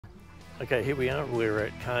Okay, here we are, we're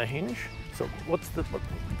at Carhenge. So what's the,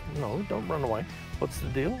 no, don't run away. What's the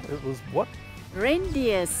deal? It was what?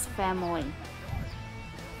 Reindeer's family.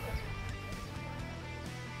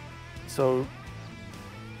 So,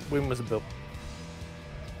 when was it built?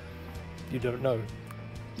 You don't know?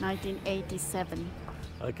 1987.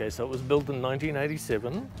 Okay, so it was built in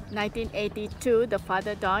 1987. 1982, the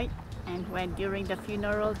father died, and when during the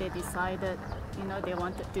funeral they decided, they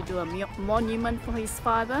wanted to do a monument for his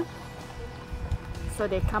father. So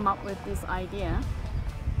they come up with this idea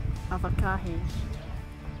of a Carhenge.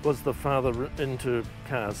 Was the father into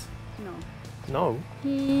cars? No. No?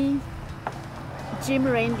 Jim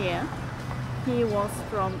Reindeer, he was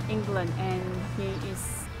from England and he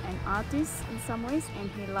is an artist in some ways, and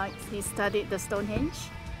he studied the Stonehenge.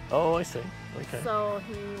 Oh, I see. Okay. So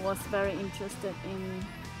he was very interested in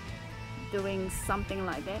doing something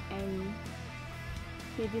like that, and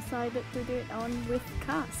he decided to do it on with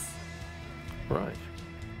cars. Right.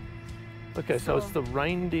 Okay, so it's the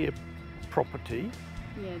Reindeer property.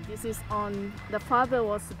 Yeah, this is on, the father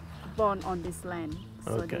was born on this land,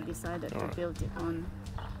 so Okay. they decided to build it on,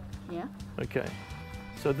 yeah. Okay,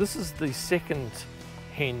 so this is the second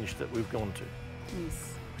henge that we've gone to.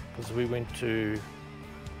 Yes. Because we went to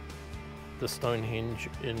the Stonehenge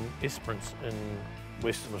in Esperance in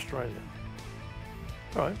Western Australia.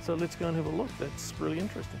 All right, so let's go and have a look. That's really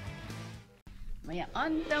interesting. We are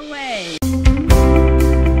on the way.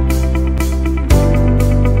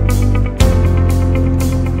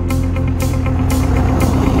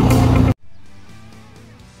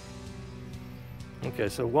 Okay,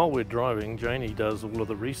 so while we're driving, Jaynee does all of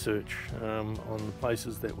the research on the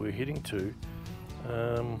places that we're heading to,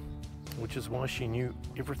 which is why she knew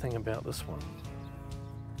everything about this one.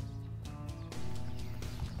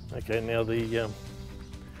 Okay, now the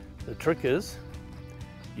trick is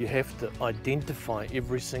you have to identify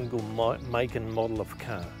every single make and model of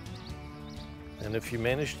car. And if you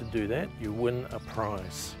manage to do that, you win a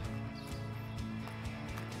prize.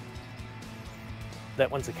 That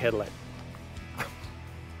one's a Cadillac.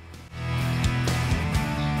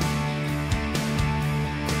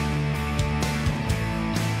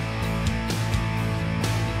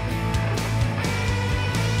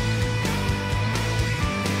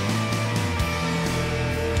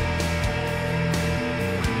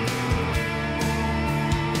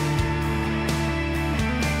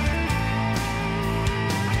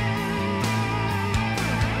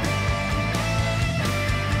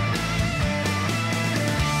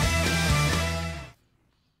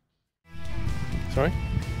 Sorry?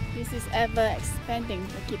 This is ever expanding,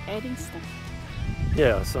 they keep adding stuff.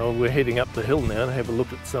 Yeah, so we're heading up the hill now to have a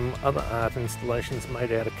look at some other art installations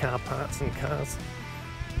made out of car parts and cars.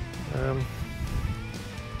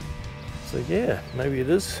 So yeah, maybe it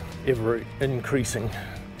is ever increasing.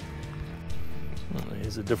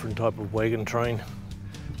 Here's a different type of wagon train,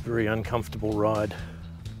 very uncomfortable ride.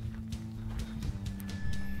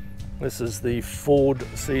 This is the Ford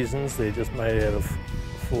Seasons, they're just made out of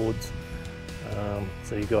Fords.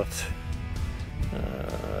 So you got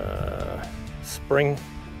spring,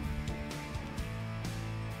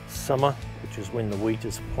 summer, which is when the wheat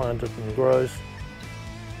is planted and grows,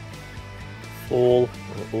 fall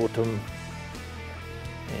or autumn,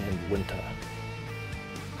 and winter.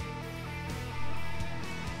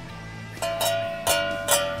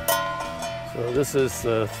 So this is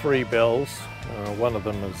three bells. One of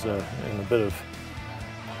them is in a bit of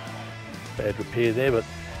bad repair there, but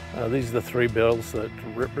these are the three bells that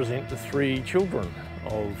represent the three children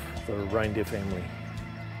of the reindeer family.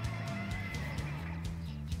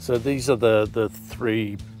 So these are the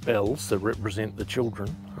three bells that represent the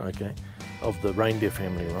children, okay, of the reindeer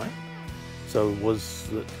family, right? So was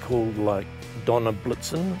it called like Donna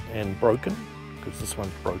Blitzen and Broken? Because this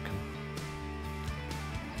one's broken.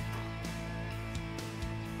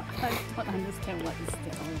 I don't understand what is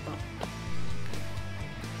that all about.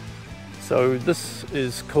 So this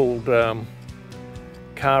is called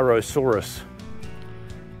Carosaurus.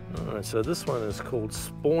 Alright, so this one is called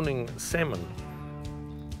Spawning Salmon.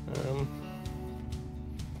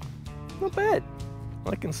 Not bad,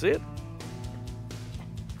 I can see it.